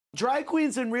Drag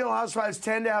queens and Real Housewives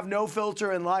tend to have no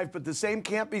filter in life, but the same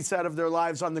can't be said of their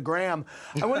lives on the gram.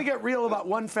 I want to get real about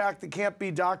one fact that can't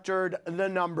be doctored, the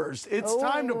numbers. It's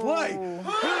time to play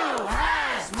Who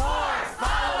Has More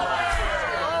Followers?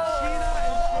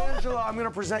 Scheana and Shangela, I'm going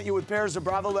to present you with pairs of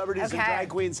Bravolebrities and drag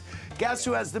queens. Guess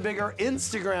who has the bigger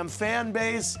Instagram fan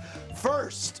base?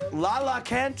 First, Lala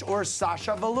Kent or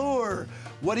Sasha Velour?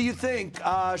 What do you think,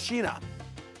 Scheana?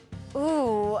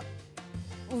 Ooh.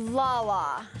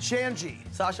 Lala. Shanji.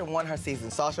 Sasha won her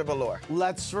season. Sasha Velour.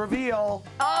 Let's reveal.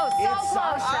 Oh, so it's close.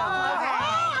 Sasha.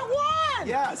 I won!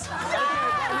 Yes. Okay.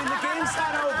 I mean, the game's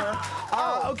not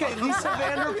over. Okay, Lisa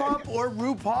Vanderpump or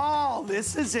RuPaul?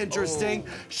 This is interesting.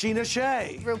 Scheana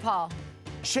Shay. RuPaul.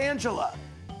 Shangela.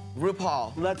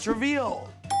 RuPaul. Let's reveal.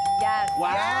 Yes.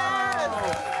 Wow.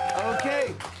 Yes.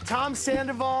 Okay, Tom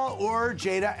Sandoval or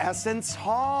Jada Essence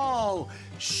Hall?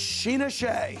 Scheana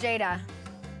Shay. Jada.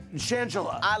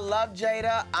 Shangela. I love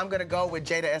Jada. I'm going to go with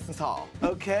Jada Essence Hall.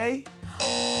 Okay.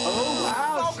 Oh,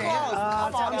 wow. So close.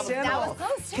 Come on, Tom Sandoval. that was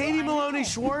close, too. Katie Maloney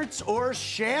Schwartz or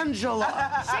Shangela?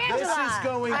 Shangela. This is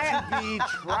going to be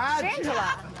tragic.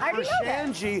 Shangela. I already for know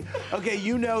Shanji. Okay,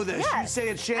 you know this. Yes, You say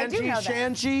it's I do Shanji, know that.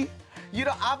 Shanji? You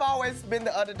know, I've always been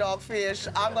the underdog fish.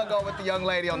 I'm going to go with the young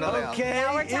lady on the left. Okay,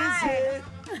 Now we're is tied. it?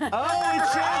 Oh,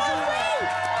 it's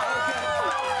Shangela.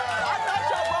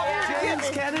 James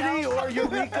Kennedy or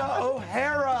Eureka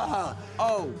O'Hara?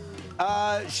 Oh.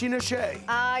 Scheana Shay.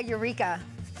 Eureka.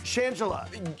 Shangela.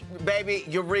 Baby,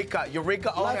 Eureka.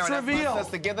 Eureka O'Hara. Let's That's reveal. my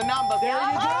sister. Give the numbers. There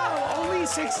you go. Only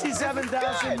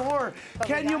 67,000 more.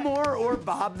 Kenya Moore or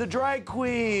Bob the Drag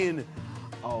Queen?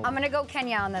 Oh. I'm going to go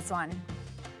Kenya on this one.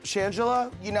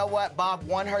 Shangela? You know what? Bob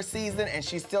won her season, and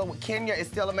she's still... Kenya is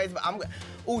still amazing. But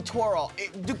ooh, twirl.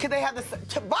 Can they have this...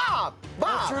 Bob!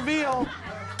 Let's reveal.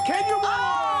 Kenya Moore!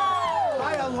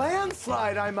 By a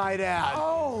landslide, I might add.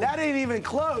 Oh. That ain't even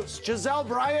close. Giselle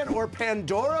Bryant or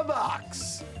Pandora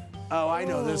Box? Oh, I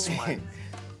know this one.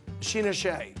 Scheana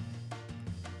Shay.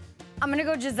 I'm going to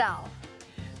go Giselle.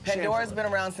 Pandora's been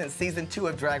around since season 2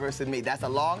 of Drag Race with Me. That's a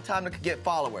long time to get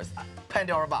followers.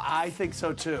 Pandora Box. I think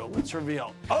so, too. Let's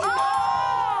reveal. Oh!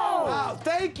 Wow,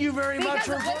 thank you very much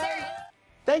for playing.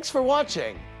 Thanks for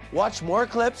watching. Watch more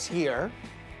clips here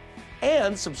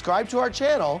and subscribe to our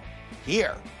channel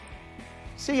here.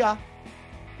 See ya.